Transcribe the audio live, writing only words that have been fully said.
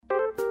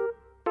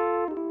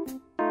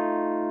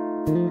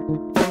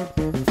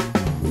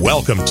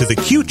Welcome to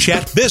the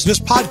Q-Chat Business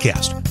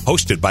Podcast,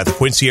 hosted by the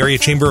Quincy Area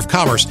Chamber of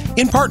Commerce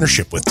in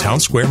partnership with Town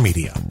Square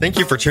Media. Thank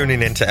you for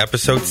tuning in to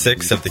episode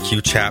 6 of the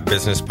Q-Chat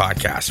Business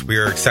Podcast. We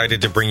are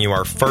excited to bring you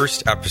our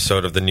first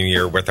episode of the new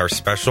year with our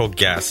special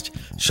guest,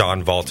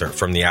 Shawn Valter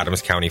from the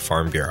Adams County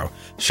Farm Bureau.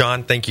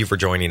 Shawn, thank you for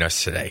joining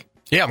us today.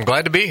 Yeah, I'm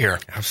glad to be here.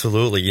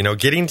 Absolutely. You know,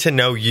 getting to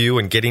know you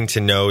and getting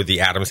to know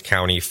the Adams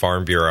County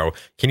Farm Bureau,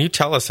 can you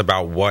tell us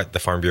about what the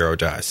Farm Bureau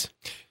does?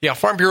 Yeah,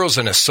 Farm Bureau is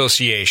an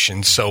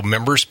association, so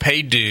members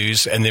pay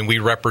dues, and then we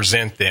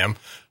represent them.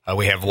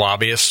 We have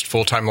lobbyists,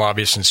 full-time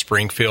lobbyists in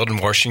Springfield and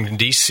Washington,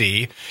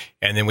 D.C.,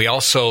 and then we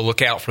also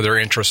look out for their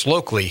interests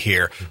locally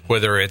here,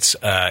 whether it's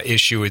an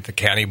issue with the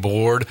county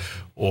board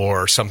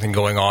or something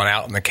going on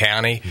out in the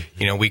county.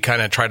 You know, we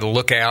kind of try to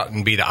look out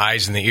and be the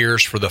eyes and the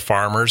ears for the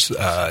farmers.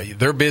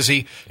 They're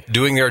busy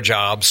doing their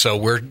job, so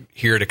we're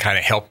here to kind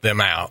of help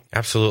them out.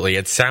 Absolutely.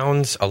 It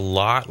sounds a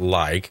lot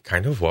like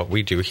kind of what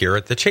we do here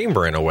at the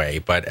Chamber in a way,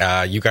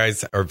 but you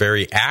guys are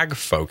very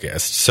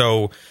ag-focused.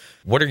 So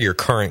what are your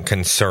current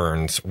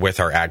concerns with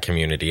our ag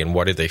community, and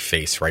what do they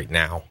face right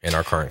now in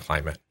our current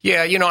climate?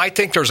 Yeah, you know, I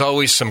think there's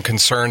always some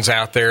concerns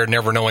out there,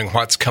 never knowing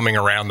what's coming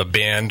around the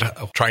bend,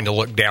 trying to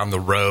look down the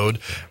road.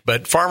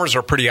 But farmers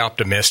are pretty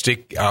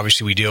optimistic.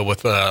 Obviously, we deal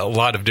with a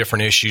lot of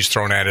different issues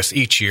thrown at us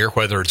each year,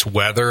 whether it's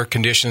weather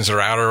conditions that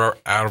are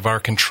out of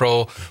our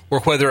control, or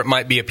whether it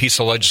might be a piece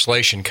of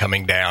legislation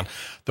coming down.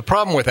 The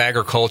problem with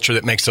agriculture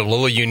that makes it a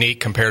little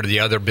unique compared to the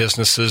other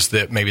businesses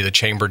that maybe the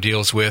chamber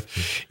deals with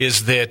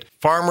is that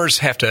farmers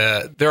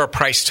they're a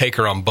price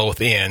taker on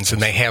both ends,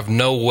 and they have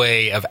no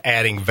way of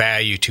adding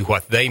value to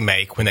what they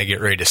make when they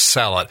get ready to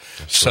sell it.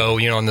 So,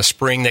 you know, in the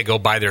spring, they go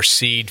buy their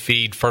seed,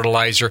 feed,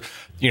 fertilizer.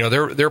 You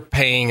know, they're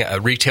paying a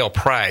retail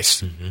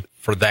price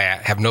for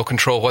that, have no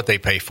control what they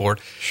pay for it.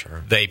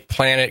 Sure. They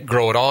plant it,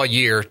 grow it all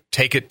year,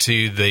 take it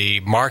to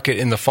the market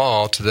in the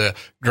fall, to the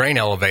grain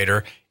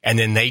elevator, and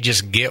then they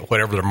just get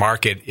whatever the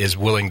market is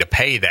willing to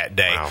pay that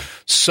day. Wow.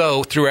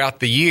 So throughout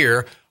the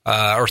year,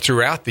 or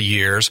throughout the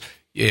years,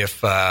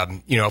 if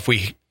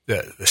the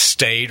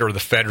state or the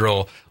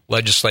federal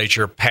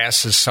legislature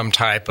passes some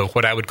type of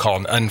what I would call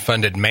an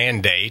unfunded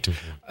mandate,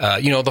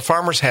 the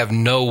farmers have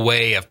no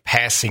way of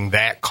passing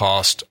that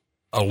cost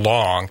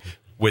along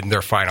with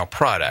their final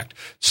product.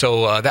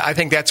 So I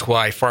think that's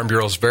why Farm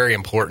Bureau is very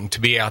important,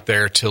 to be out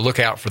there to look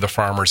out for the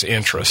farmers'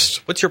 interests.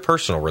 What's your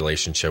personal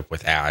relationship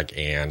with ag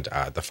and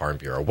the Farm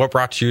Bureau? What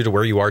brought you to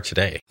where you are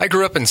today? I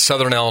grew up in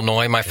southern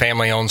Illinois. My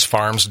family owns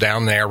farms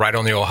down there right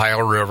on the Ohio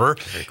River.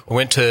 Cool.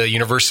 Went to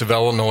University of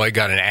Illinois,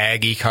 got an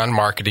ag econ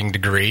marketing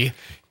degree.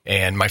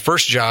 And my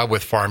first job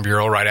with Farm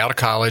Bureau right out of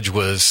college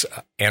was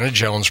Anna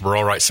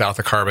Jonesboro, right south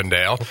of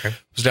Carbondale. Okay. I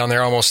was down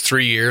there almost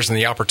 3 years, and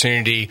the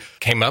opportunity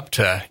came up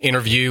to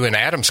interview in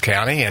Adams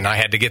County, and I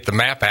had to get the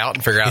map out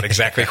and figure out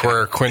exactly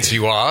where Quincy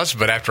was.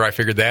 But after I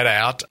figured that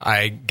out,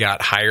 I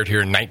got hired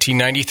here in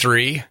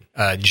 1993.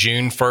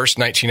 June 1st,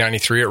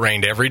 1993, it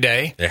rained every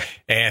day. Yeah.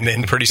 And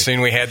then pretty soon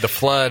we had the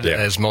flood,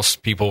 as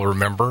most people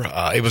remember.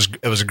 It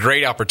was a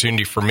great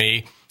opportunity for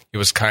me. It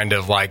was kind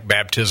of like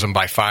baptism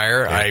by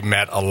fire. Yeah. I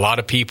met a lot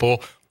of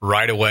people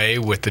right away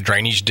with the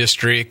drainage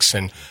districts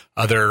and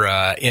other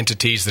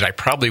entities that I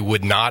probably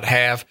would not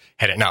have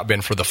had it not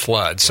been for the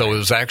flood. So it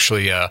was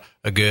actually a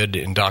good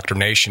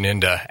indoctrination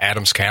into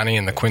Adams County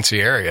and the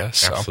Quincy area.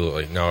 So.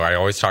 Absolutely. No, I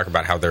always talk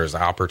about how there's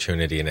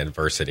opportunity and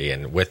adversity.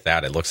 And with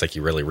that, it looks like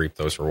you really reap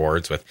those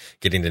rewards with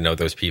getting to know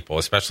those people,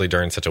 especially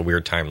during such a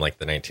weird time like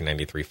the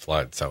 1993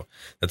 flood. So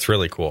that's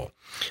really cool.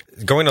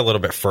 Going a little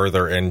bit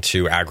further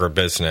into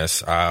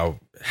agribusiness,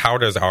 how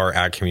does our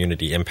ag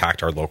community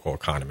impact our local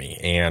economy,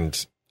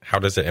 and how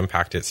does it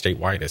impact it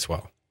statewide as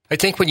well? I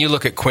think when you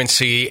look at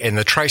Quincy and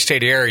the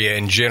tri-state area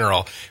in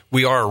general,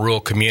 we are a rural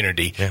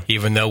community,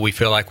 even though we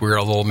feel like we're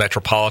a little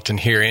metropolitan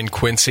here in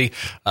Quincy.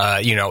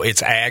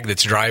 It's ag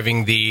that's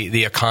driving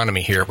the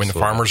economy here. When the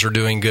farmers are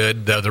doing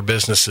good, the other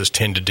businesses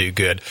tend to do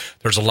good.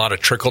 There's a lot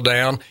of trickle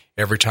down.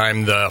 Every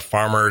time the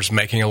farmer's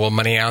making a little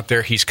money out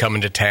there, he's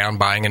coming to town,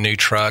 buying a new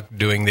truck,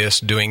 doing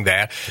this, doing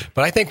that.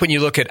 But I think when you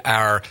look at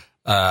our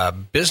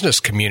business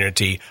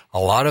community, a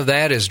lot of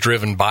that is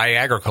driven by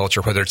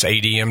agriculture, whether it's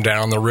ADM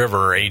down the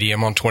river or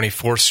ADM on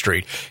 24th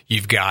Street.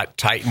 You've got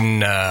Titan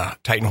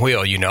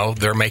Wheel,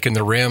 they're making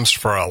the rims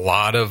for a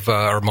lot of,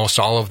 or most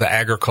all of the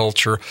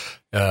agriculture,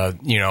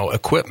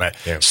 equipment.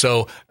 Yeah.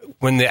 So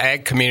when the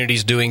ag community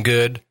is doing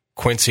good,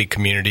 Quincy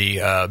community,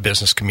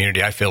 business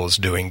community, I feel is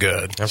doing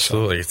good.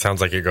 Absolutely. It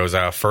sounds like it goes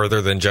further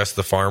than just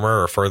the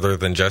farmer or further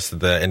than just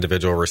the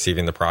individual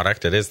receiving the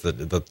product. It is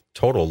the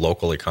total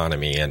local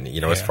economy. And,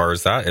 as far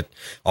as that, it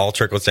all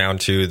trickles down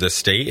to the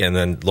state and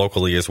then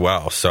locally as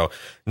well. So,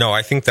 no,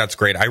 I think that's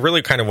great. I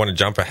really kind of want to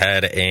jump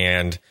ahead,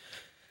 and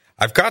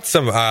I've got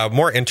some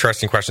more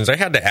interesting questions I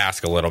had to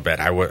ask a little bit.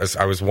 I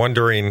was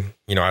wondering,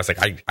 I was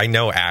like, I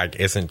know ag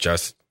isn't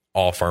just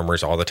all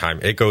farmers all the time.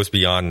 It goes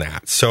beyond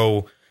that.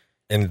 So,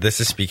 and this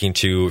is speaking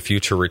to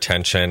future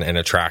retention and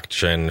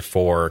attraction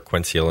for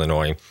Quincy,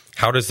 Illinois.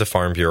 How does the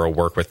Farm Bureau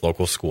work with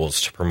local schools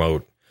to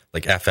promote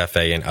like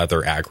FFA and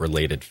other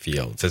ag-related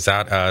fields. Is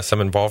that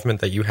some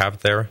involvement that you have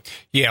there?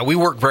 Yeah, we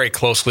work very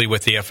closely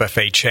with the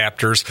FFA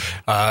chapters,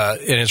 and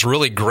it's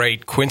really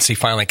great. Quincy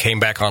finally came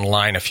back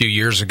online a few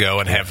years ago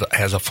and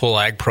has a full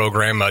ag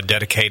program, a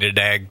dedicated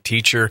ag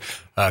teacher.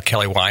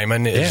 Kelly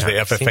Wyman is the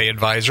FFA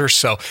advisor.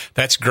 So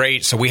that's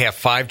great. So we have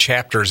 5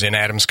 chapters in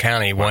Adams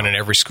County, one in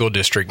every school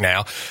district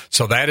now.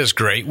 So that is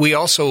great. We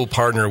also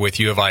partner with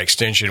U of I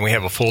Extension. We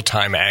have a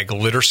full-time ag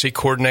literacy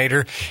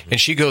coordinator,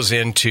 and she goes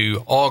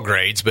into all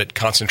grades, but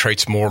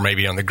concentrates more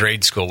maybe on the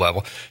grade school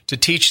level to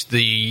teach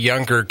the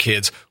younger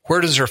kids, where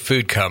does their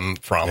food come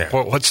from? Yeah.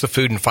 What's the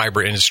food and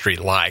fiber industry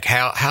like?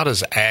 How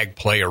does ag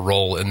play a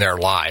role in their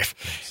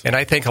life? And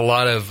I think a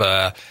lot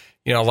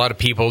of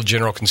people,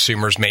 general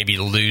consumers, maybe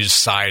lose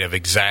sight of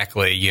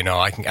exactly,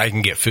 I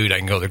can get food, I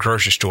can go to the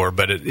grocery store,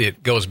 but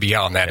it goes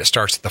beyond that. It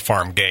starts at the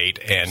farm gate.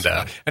 And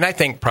I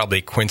think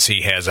probably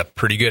Quincy has a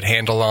pretty good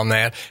handle on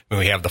that. When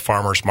we have the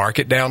farmers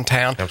market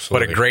downtown,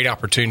 Absolutely. What a great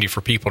opportunity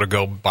for people to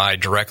go buy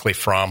directly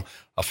from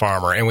a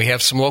farmer. And we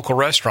have some local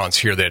restaurants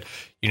here that,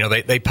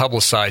 they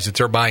publicize that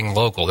they're buying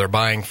local. They're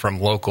buying from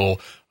local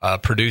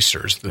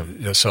producers.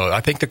 So I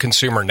think the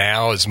consumer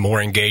now is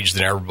more engaged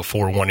than ever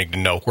before, wanting to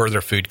know where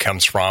their food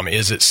comes from,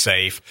 is it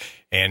safe,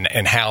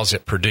 and how is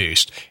it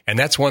produced. And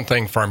that's one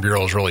thing Farm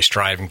Bureau is really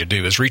striving to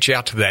do, is reach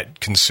out to that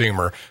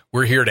consumer.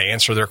 We're here to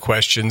answer their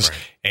questions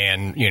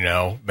and,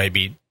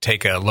 maybe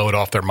take a load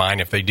off their mind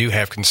if they do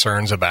have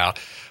concerns about,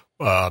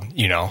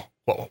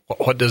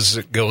 what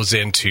goes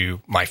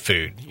into my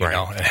food,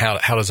 and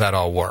how does that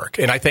all work?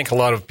 And I think a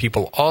lot of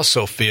people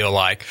also feel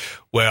like,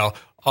 well,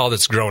 all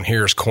that's grown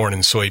here is corn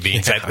and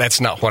soybeans.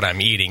 That's not what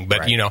I'm eating.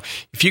 But,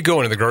 if you go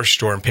into the grocery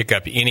store and pick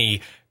up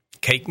any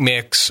cake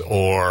mix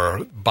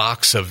or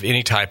box of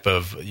any type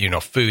of,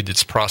 food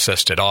that's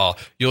processed at all,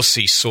 you'll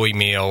see soy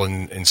meal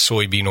and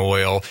soybean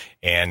oil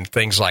and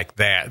things like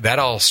that. That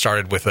all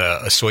started with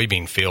a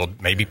soybean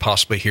field, maybe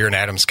possibly here in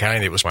Adams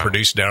County, that was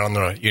produced down on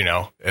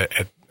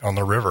the, on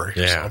the river.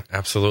 Yeah, so.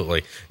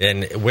 Absolutely.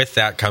 And with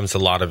that comes a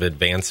lot of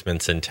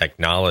advancements in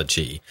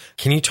technology.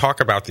 Can you talk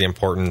about the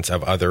importance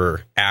of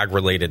other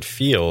ag-related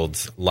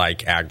fields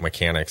like ag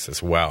mechanics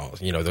as well?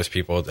 Those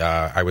people,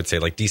 I would say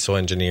like diesel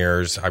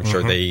engineers, I'm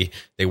sure they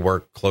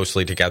work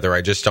closely together.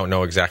 I just don't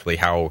know exactly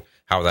how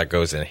that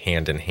goes in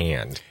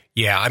hand.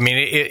 Yeah, I mean,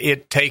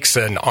 it takes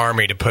an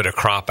army to put a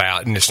crop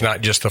out, and it's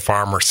not just the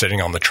farmer sitting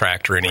on the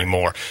tractor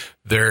anymore.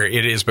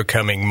 It is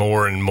becoming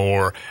more and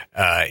more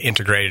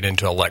integrated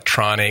into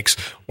electronics.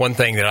 One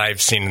thing that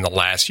I've seen in the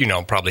last,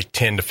 probably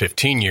 10 to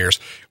 15 years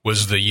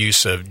was the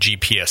use of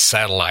GPS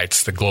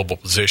satellites, the global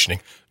positioning,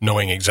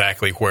 knowing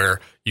exactly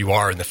where you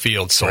are in the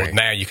field. So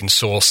now you can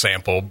soil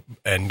sample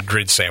and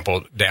grid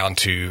sample down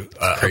to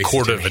a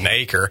quarter of an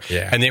acre.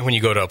 Yeah. And then when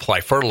you go to apply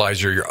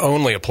fertilizer, you're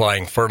only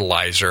applying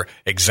fertilizer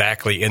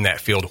exactly in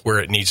that field where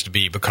it needs to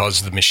be,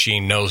 because the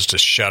machine knows to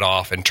shut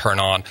off and turn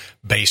on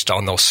based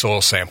on those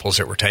soil samples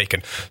that were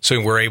taken. So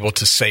we're able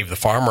to save the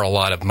farmer a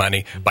lot of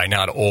money by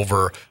not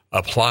over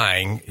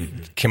applying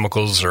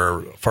chemicals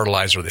or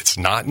fertilizer that's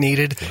not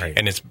needed,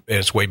 and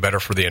it's way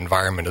better for the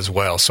environment as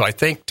well. So I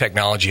think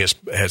technology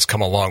has come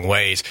a long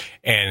ways,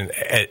 and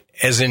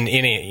as in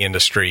any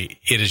industry,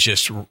 it is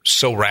just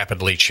so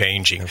rapidly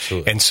changing.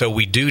 Absolutely. And so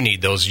we do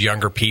need those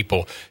younger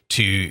people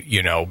to,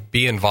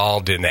 be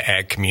involved in the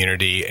ag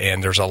community,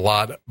 and there's a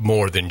lot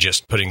more than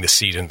just putting the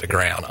seed in the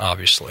ground,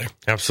 obviously.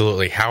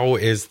 Absolutely. How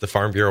is the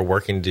Farm Bureau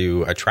working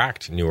to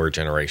attract newer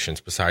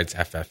generations besides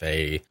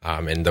FFA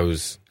and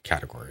those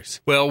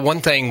categories? Well, one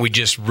thing we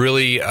just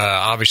really,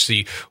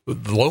 obviously,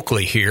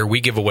 locally here,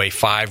 we give away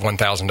 5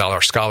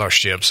 $1,000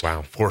 scholarships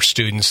for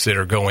students that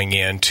are going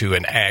into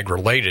an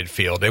ag-related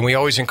field. And we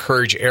always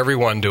encourage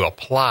everyone to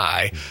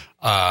apply.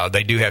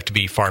 They do have to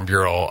be Farm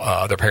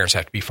Bureau, their parents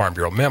have to be Farm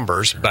Bureau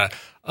members. But,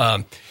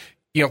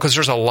 because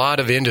there's a lot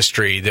of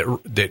industry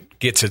that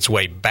gets its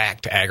way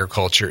back to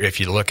agriculture if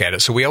you look at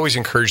it. So we always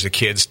encourage the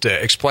kids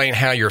to explain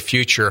how your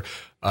future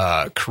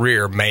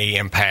career may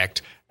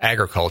impact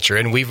agriculture,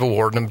 and we've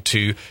awarded them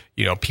to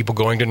people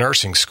going to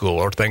nursing school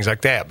or things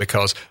like that,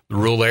 because the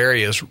rural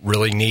areas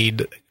really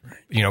need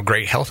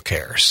great health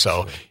care.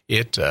 So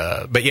it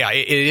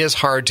is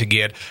hard to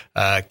get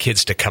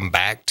kids to come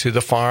back to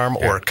the farm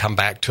or come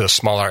back to a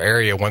smaller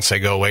area once they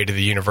go away to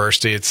the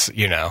university.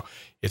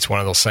 It's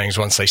one of those things,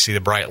 once they see the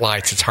bright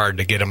lights, it's hard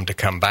to get them to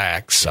come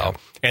back. So,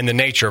 and the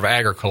nature of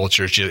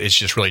agriculture it's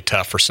just really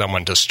tough for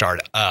someone to start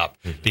up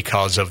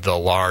because of the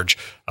large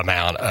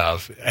amount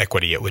of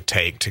equity it would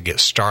take to get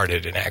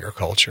started in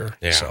agriculture.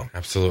 Yeah, so.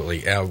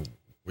 Absolutely.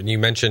 When you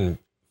mentioned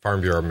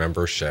Farm Bureau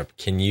membership,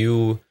 can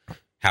you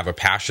have a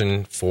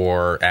passion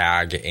for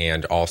ag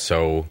and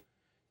also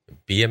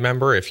be a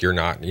member if you're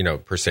not,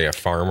 per se a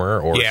farmer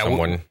or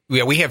someone?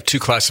 We have two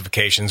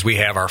classifications. We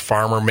have our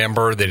farmer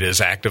member that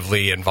is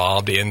actively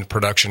involved in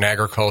production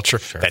agriculture.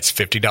 Sure. That's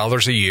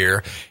 $50 a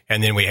year.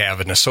 And then we have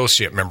an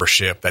associate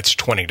membership. That's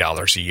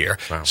 $20 a year.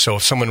 Wow. So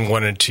if someone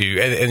wanted to,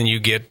 and you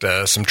get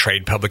some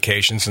trade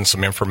publications and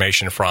some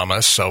information from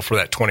us. So for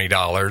that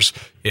 $20,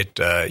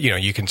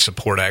 you can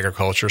support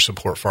agriculture,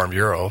 support Farm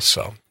Bureau.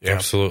 So yeah.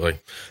 Absolutely.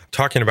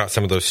 Talking about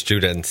some of those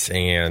students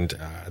and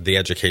the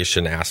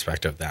education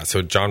aspect of that.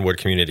 So John Wood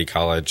Community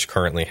College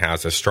currently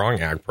has a strong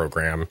ag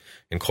program,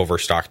 and Culver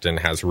Stockton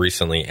has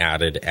recently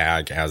added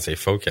ag as a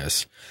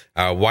focus.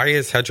 Why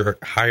is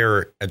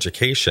higher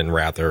education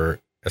rather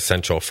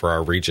essential for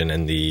our region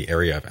in the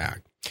area of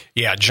ag?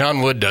 Yeah,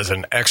 John Wood does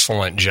an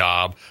excellent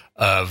job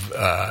of,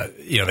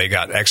 they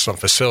got excellent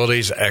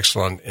facilities,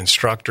 excellent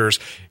instructors,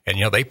 and,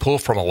 they pull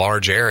from a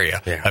large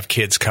area of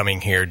kids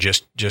coming here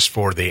just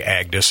for the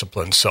ag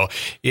discipline. So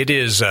it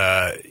is,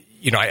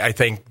 I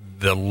think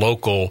the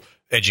local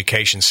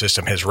education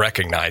system has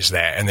recognized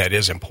that, and that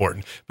is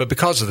important. But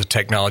because of the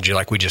technology,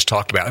 like we just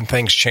talked about, and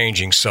things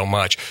changing so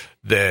much,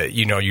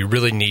 you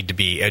really need to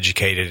be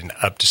educated and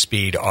up to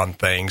speed on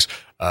things.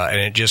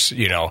 And it just,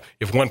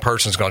 if one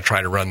person's going to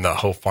try to run the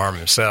whole farm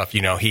himself,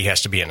 he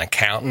has to be an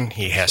accountant,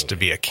 he has to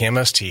be a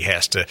chemist, he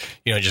has to,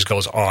 it just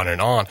goes on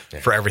and on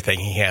for everything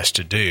he has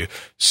to do.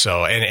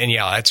 So, and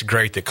that's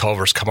great that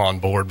Culver's come on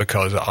board,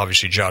 because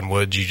obviously John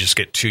Wood, you just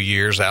get 2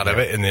 years out of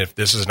it. And if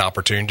this is an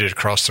opportunity to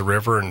cross the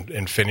river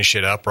and finish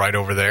it up right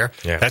over there,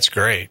 that's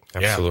great.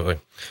 Absolutely. Yeah.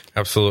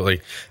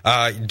 Absolutely.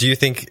 Do you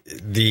think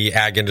the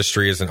ag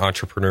industry is an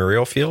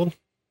entrepreneurial field,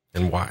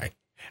 and why?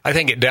 I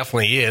think it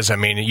definitely is. I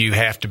mean, you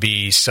have to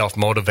be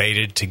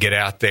self-motivated to get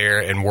out there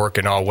and work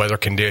in all weather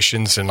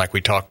conditions. And like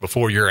we talked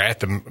before, you're at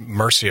the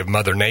mercy of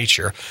Mother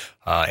Nature.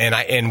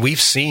 And we've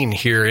seen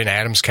here in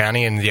Adams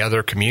County and the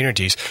other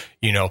communities,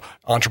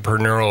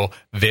 entrepreneurial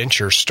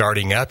ventures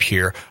starting up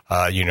here,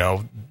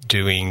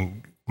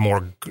 doing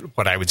more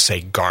what I would say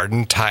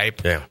garden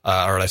type, or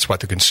that's what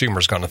the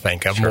consumer's going to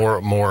think of,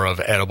 more of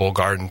edible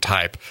garden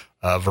type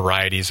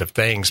varieties of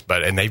things,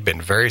 and they've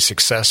been very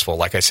successful.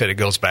 Like I said, it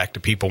goes back to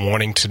people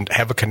wanting to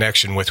have a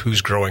connection with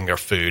who's growing their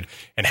food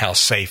and how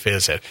safe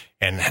is it,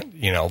 and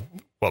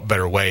what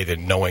better way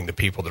than knowing the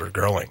people that are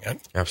growing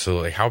it.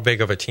 Absolutely. How big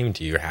of a team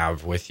do you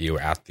have with you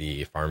at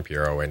the Farm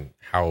Bureau, and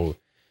how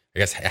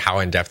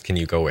in depth can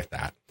you go with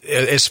that?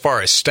 As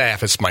far as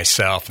staff, it's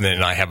myself, and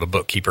then I have a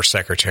bookkeeper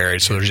secretary,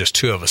 so there's just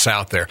two of us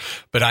out there.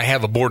 But I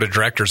have a board of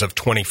directors of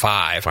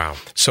 25. Wow.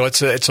 So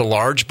it's a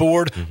large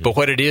board, but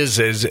what it is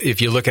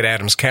if you look at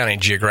Adams County,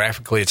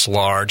 geographically it's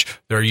large.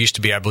 There used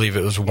to be, I believe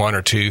it was one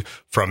or two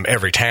from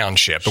every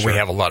township, but we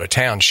have a lot of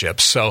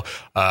townships. So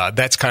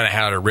that's kind of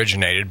how it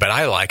originated. But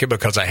I like it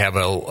because I have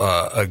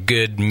a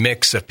good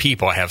mix of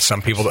people. I have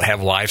some people that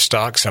have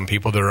livestock, some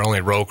people that are only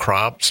row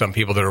crop, some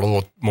people that are a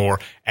little more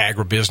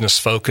agribusiness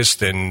focused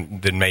than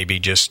maybe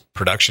just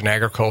production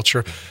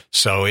agriculture.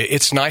 So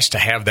it's nice to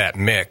have that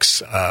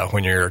mix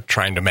when you're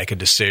trying to make a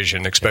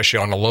decision, especially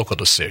on a local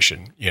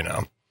decision,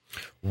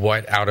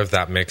 What out of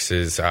that mix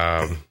is,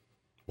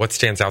 what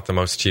stands out the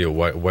most to you?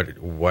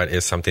 What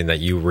is something that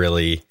you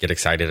really get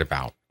excited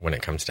about when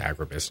it comes to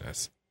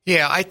agribusiness?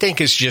 Yeah, I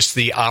think it's just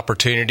the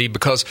opportunity,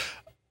 because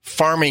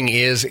farming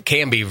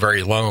can be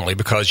very lonely,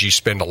 because you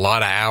spend a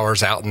lot of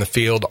hours out in the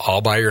field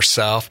all by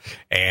yourself,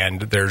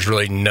 and there's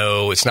really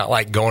it's not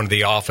like going to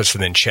the office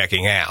and then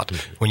checking out.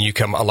 Mm-hmm. When you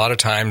come, a lot of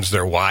times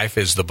their wife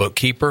is the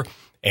bookkeeper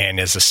and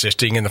is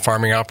assisting in the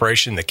farming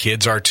operation. The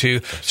kids are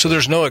too. So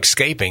there's no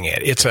escaping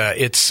it. It's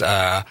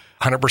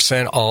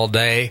 100% all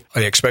day,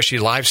 especially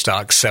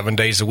livestock, 7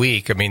 days a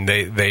week. I mean,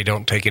 they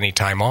don't take any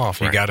time off.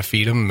 Right. You got to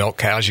feed them, milk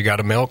cows, you got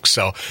to milk.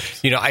 So,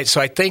 I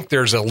think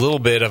there's a little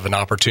bit of an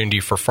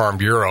opportunity for Farm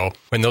Bureau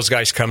when those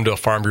guys come to a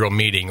Farm Bureau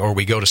meeting, or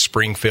we go to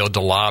Springfield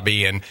to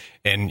lobby, and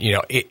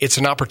it's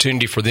an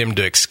opportunity for them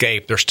to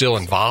escape. They're still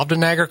involved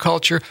in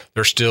agriculture.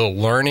 They're still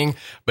learning,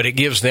 but it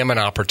gives them an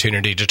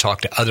opportunity to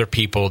talk to other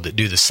people that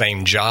do the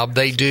same job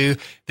they do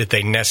that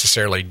they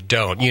necessarily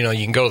don't. You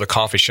can go to the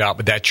coffee shop,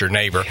 but that's your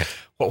neighbor. Yeah.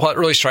 What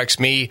really strikes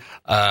me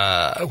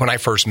when I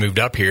first moved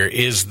up here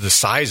is the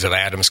size of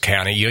Adams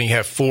County. You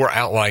have 4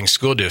 outlying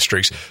school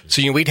districts.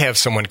 So we'd have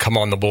someone come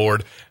on the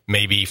board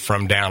maybe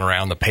from down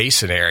around the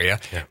Payson area.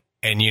 Yeah.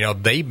 And,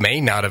 they may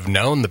not have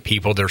known the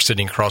people that are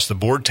sitting across the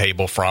board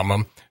table from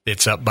them.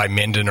 It's up by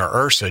Minden or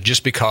Ursa,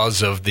 just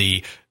because of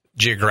the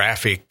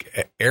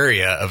geographic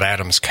area of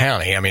Adams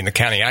County. I mean, the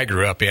county I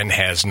grew up in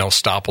has no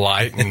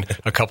stoplight and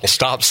a couple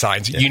stop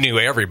signs. Yeah. You knew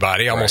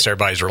everybody. Almost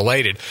everybody's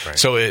related. Right.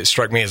 So it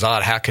struck me as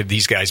odd. How could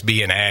these guys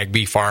be in ag,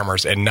 be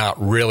farmers, and not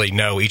really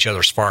know each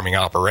other's farming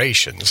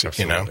operations?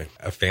 Absolutely.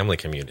 A family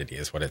community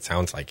is what it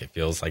sounds like. It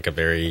feels like a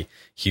very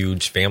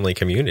huge family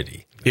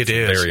community. It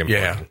is. Very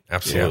important. Yeah.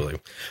 Absolutely.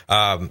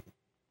 Yeah.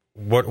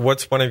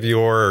 What's one of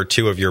or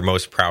two of your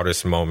most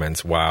proudest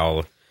moments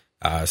while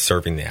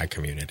serving the ag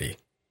community?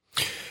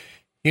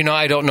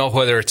 I don't know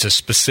whether it's a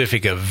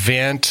specific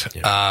event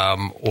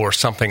or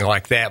something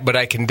like that, but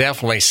I can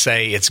definitely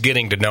say it's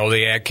getting to know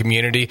the ag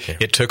community. Yeah.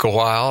 It took a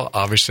while.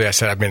 Obviously, I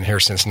said I've been here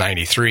since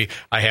 93.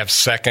 I have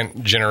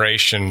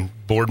second-generation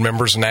board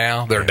members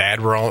now. Their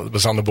dad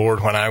was on the board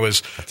when I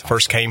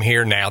first came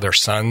here. Now their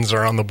sons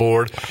are on the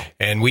board. Wow.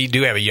 And we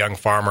do have a young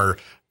farmer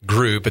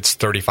group. It's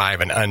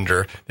 35 and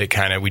under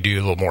that we do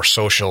a little more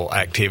social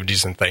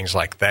activities and things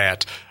like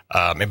that.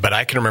 But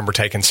I can remember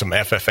taking some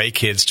FFA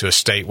kids to a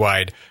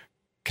statewide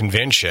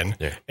convention,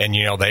 and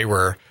they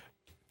were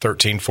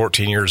 13,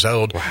 14 years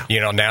old.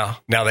 Wow.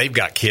 Now they've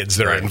got kids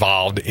that are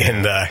involved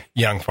in the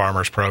Young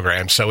Farmers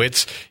Program. So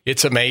it's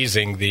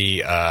amazing.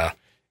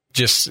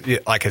 Just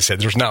like I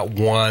said, there's not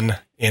one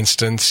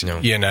instance,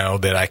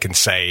 that I can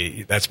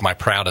say that's my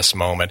proudest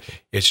moment.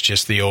 It's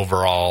just the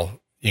overall,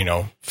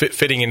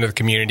 fitting into the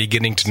community,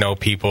 getting to know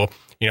people.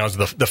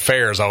 The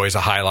fair is always a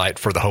highlight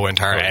for the whole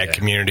entire ag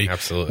community.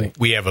 Absolutely.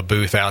 We have a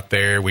booth out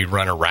there. We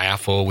run a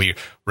raffle. We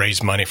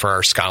raise money for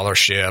our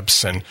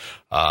scholarships. And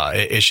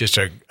it's just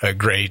a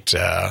great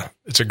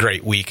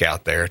week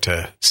out there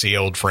to see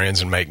old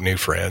friends and make new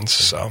friends.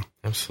 So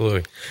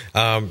absolutely.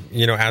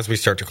 As we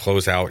start to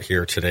close out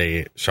here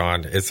today,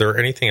 Shawn, is there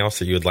anything else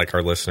that you would like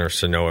our listeners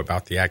to know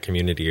about the ag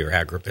community or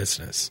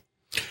agribusiness?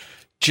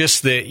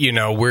 Just that,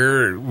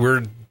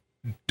 we're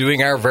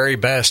doing our very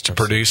best to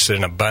produce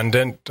an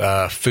abundant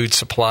food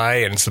supply,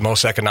 and it's the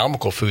most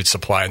economical food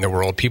supply in the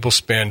world. People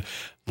spend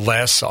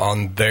less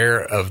on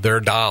their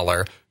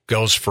dollar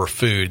goes for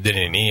food than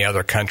in any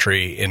other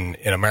country in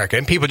America,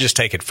 and people just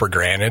take it for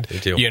granted. They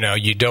do.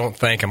 You don't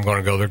think I'm going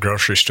to go to the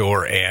grocery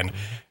store and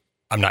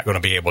I'm not going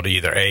to be able to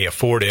either A,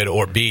 afford it,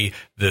 or B,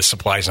 the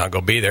supply's not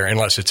going to be there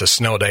unless it's a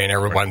snow day and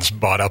everyone's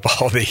bought up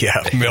all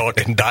the milk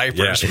and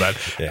diapers.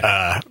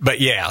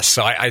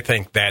 So I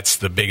think that's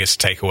the biggest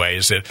takeaway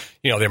is that,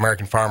 the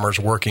American farmer's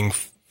working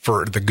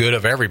for the good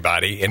of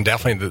everybody, and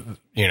definitely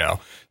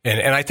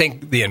and I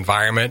think the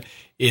environment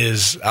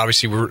is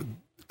obviously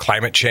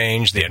climate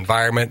change, the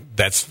environment,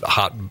 that's the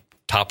hot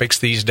topics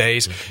these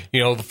days.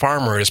 The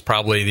farmer is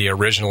probably the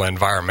original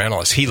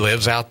environmentalist. He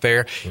lives out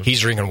there.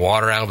 He's drinking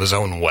water out of his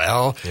own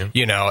well.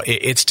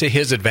 It's to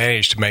his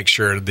advantage to make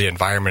sure the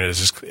environment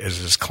is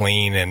as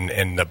clean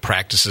and the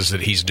practices that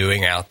he's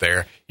doing out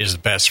there is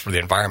best for the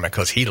environment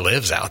because he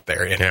lives out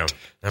there in it.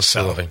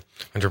 Absolutely.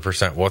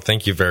 100%. Well,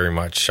 thank you very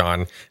much,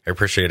 Shawn. I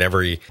appreciate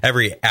every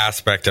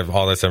aspect of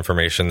all this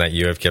information that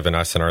you have given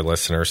us and our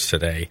listeners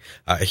today.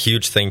 A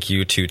huge thank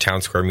you to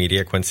Town Square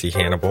Media, Quincy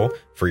Hannibal,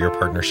 for your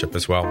partnership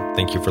as well.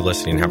 Thank you for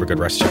listening. Have a good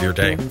rest of your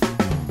day.